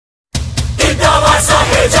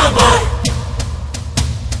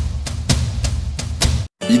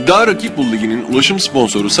İddia Rakip Bul Ligi'nin ulaşım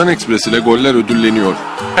sponsoru SunExpress ile goller ödülleniyor.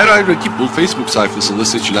 Her ay Rakip Bul Facebook sayfasında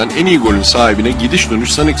seçilen en iyi golün sahibine gidiş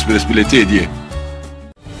dönüş SunExpress bileti hediye.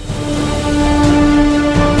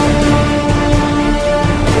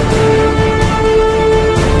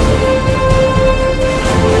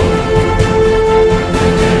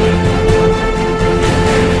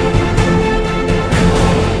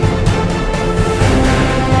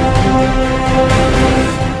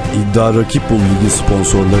 İddia Rakip Bul Ligi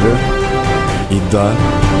sponsorları İddia,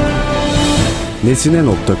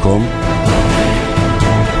 Nesine.com,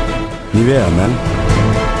 Nivea Men,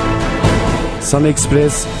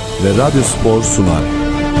 SunExpress ve Radyo Spor sunar.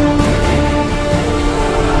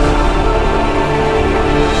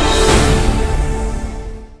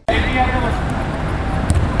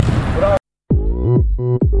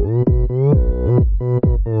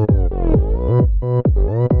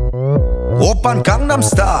 오빤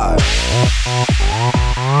강남스타일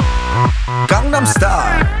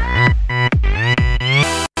강남스타일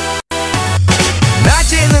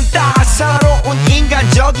낮에는 따사로운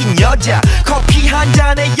인간적인 여자 커피 한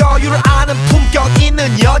잔에 여유를 아는 품격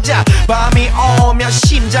있는 여자 밤이 오면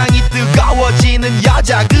심장이 뜨거워지는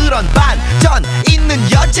여자 그런 반전 있는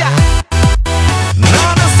여자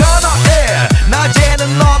너는 선호해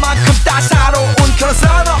낮에는 너만큼 따사로운 그런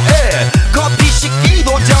선호해 커피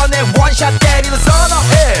식기도 전에 원샷 때리는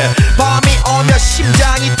선호해 밤이 오면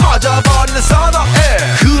심장이 터져버리는 선호해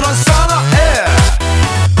그런 선호해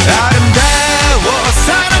아름다워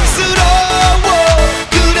사랑스러워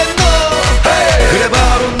그래 너 hey. 그래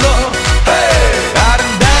바로 너 hey.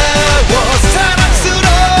 아름다워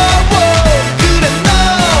사랑스러워 그래 너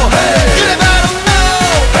hey. 그래 바로 너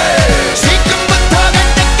hey. 지금부터 갈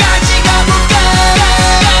때까지 가볼까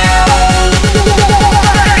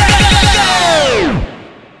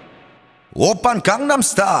오빤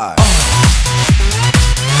강남스타일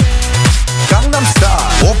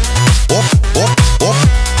강남스타일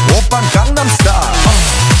오빤 강남스타일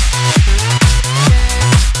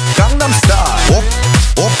강남스타일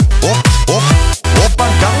오빤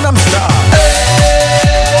강남스타일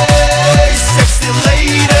에이 섹시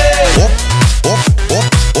레이디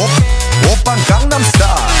오빤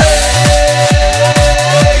강남스타일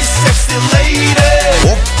에이 섹시 레이디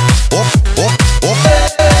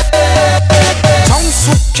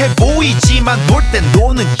정숙해 보이지만 놀 땐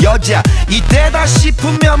노는 여자 이때다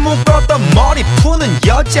싶으면 묶었던 머리 푸는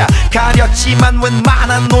여자 가렸지만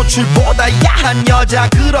웬만한 노출보다 야한 여자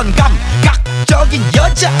그런 감각적인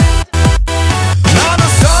여자 나는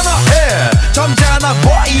선호해 점잖아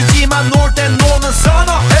보이지만 놀 땐 노는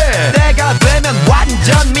선호해 내가 되면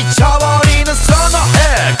완전 미쳐버리는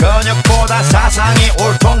선호해 근육보다 사상이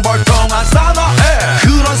울퉁불퉁한 선호해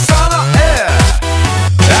그런 선호해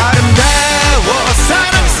아름다워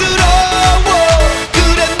사랑스러워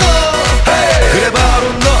그래 너 hey. 그래 바로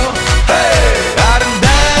너 hey.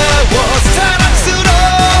 아름다워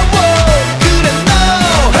사랑스러워 그래 너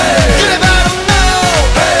hey. 그래 바로 너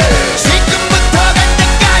hey. 지금부터 갈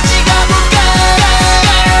때까지 가볼까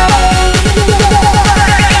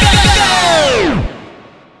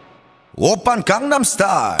오빤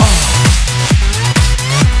강남스타일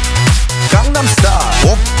강남스타일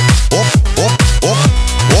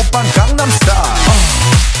오빤 강남스타일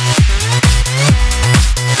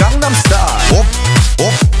강남스타일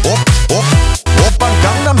오빤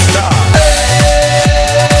강남스타일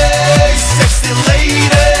에이 섹시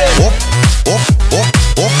레이디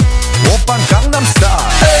오빤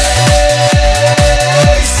강남스타일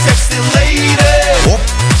에이 섹시 레이디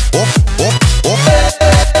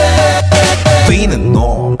B는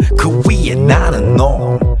놈 그 위에 나는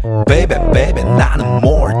놈 Baby baby 나는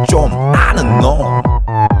뭘 좀 아는 놈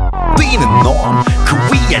B는 놈 그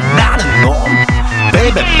위에 나는 놈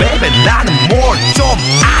Baby baby 나는 뭘 좀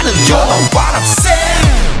아는 놈 You know what I'm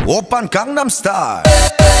saying 오빤 강남스타일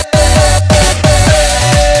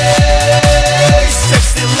Hey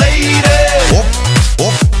sexy lady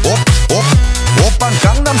오빤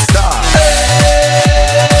강남스타일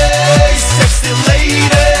Hey sexy lady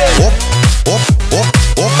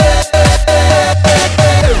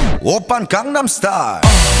오빤 강남스타일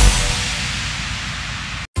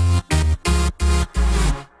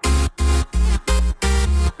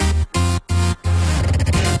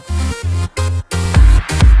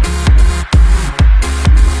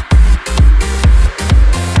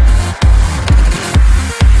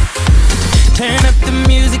Turn up the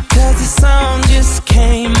music cause the song just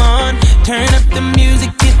came on. Turn up the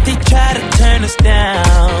music if they try to turn us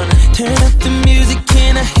down. Turn up the music,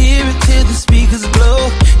 can I hear it till the speakers blow?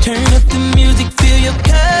 Turn up the music, fill your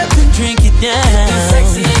cup and drink it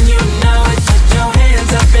down.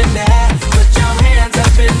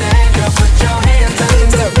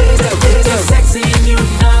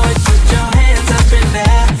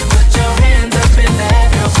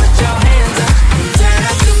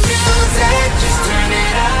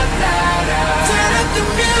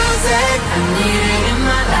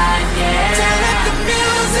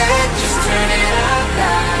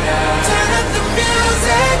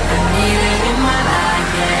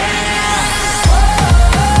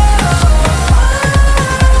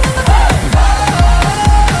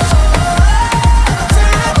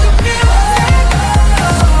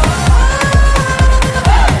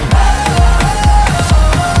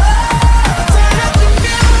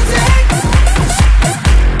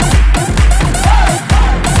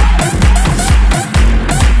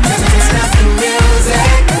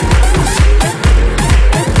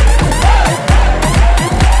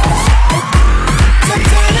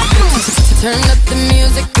 Turn up the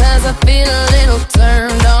music cause I feel a little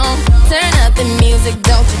turned on. Turn up the music,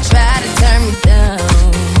 don't you try to turn me down.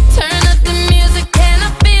 Turn up the music and I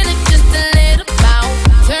feel it just a little more.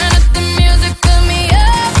 Turn up the music, fill me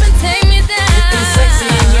up and take me down. You're sexy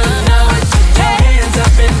and you know it. Put your hands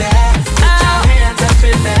up in there. Put your hands up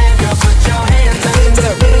in there. Girl, put your hands up in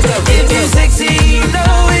there. If you're sexy, you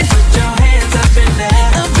know it. Put your hands up in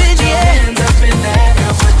there. Put your hands up in there. Girl,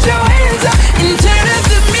 put your hands up and turn up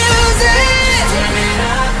the music. Turn it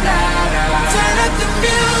up louder. Turn up the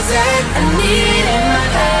music. I need it in my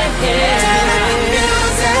life, yeah. Turn up the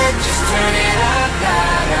music. Just turn it up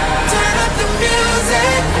louder. Turn up the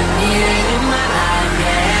music. I need it in my life,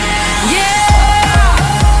 yeah. Yeah.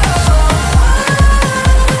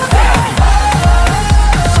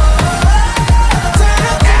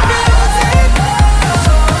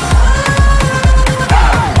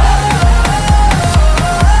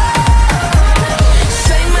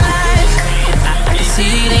 Save my life. I can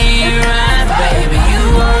see it in your eyes, baby. You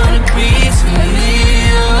wanna be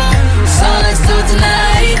familiar. So let's do it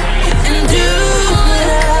tonight and do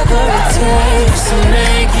whatever it takes to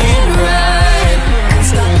make it right.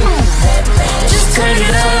 Just turn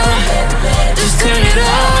it up. Just turn it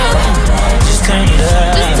up. Just turn it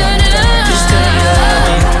up. Just turn it up. Just turn it up.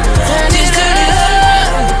 Turn it up.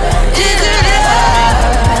 Just turn it up.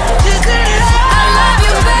 Just turn it up. I love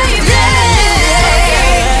you, baby.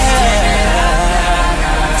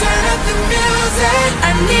 Turn up the music.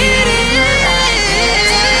 I need it.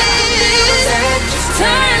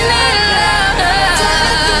 Turn it up.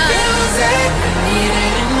 Music. I need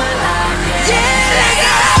it in my life, yeah.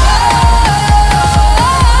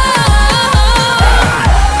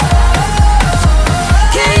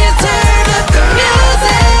 Can you turn up the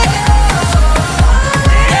music?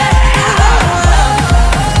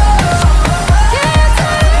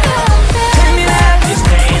 Turn it up. Just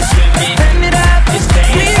dance with me. Turn it up. Just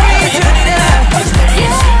dance with me. Turn it up. Just dance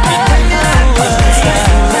with me. Turn it up. Just dance with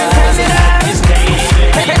me. Turn it up. Just dance with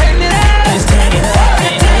me. Turn it up. Just turn it up.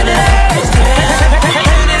 Turn it up. Just turn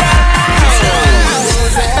it up.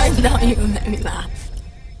 I know you make me laugh.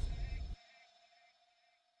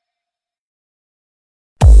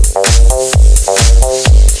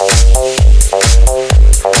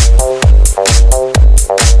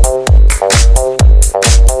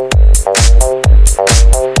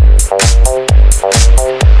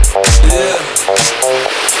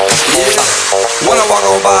 When I walk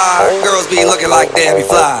on by, girls be looking like Debbie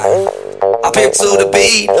Fly. I pimp to the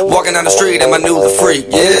beat, walking down the street and my new the freak,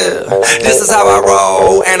 yeah. This is how I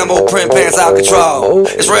roll, animal print pants out control.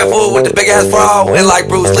 It's Red Bull with the big ass bra, and like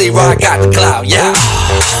Bruce Lee, I got the clout, yeah.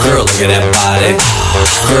 Girl, look at that body.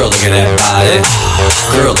 Girl, look at that body.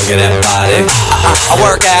 Girl, look at that body. I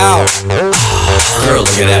work out. Girl,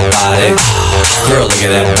 look at that body. Girl, look at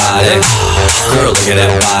that body. Girl, look at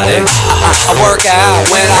that body. I work out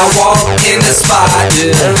when I walk in the spot.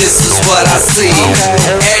 This is what I see.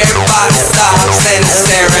 Everybody stops and is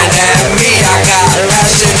staring at me. I got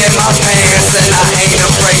passion in my pants and I ain't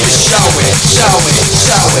afraid to show it. Show it,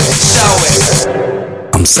 show it, show it.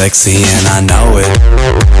 I'm sexy and I know it.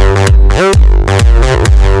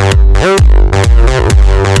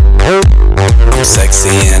 I'm sexy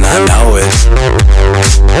and I know it.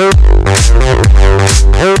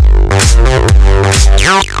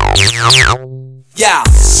 Yeah,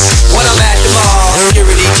 when I'm at the mall,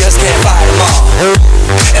 security just can't fight them all.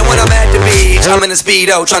 And when I'm at the beach, I'm in a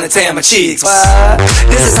Speedo trying to tan my cheeks. What?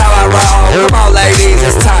 This is how I roll. Come on, ladies,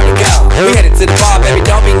 it's time to go. We headed to the bar, baby,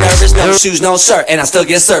 don't be nervous. No shoes, no shirt, and I still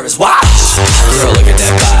get service. Watch. Girl, look at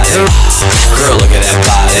that body. Girl, look at that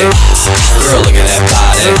body. Girl, look at that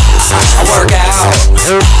body. I work out.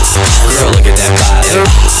 Girl, look at that body.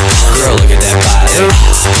 Girl, look at that body.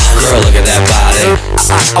 Girl, look at that body.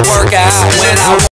 I work out when I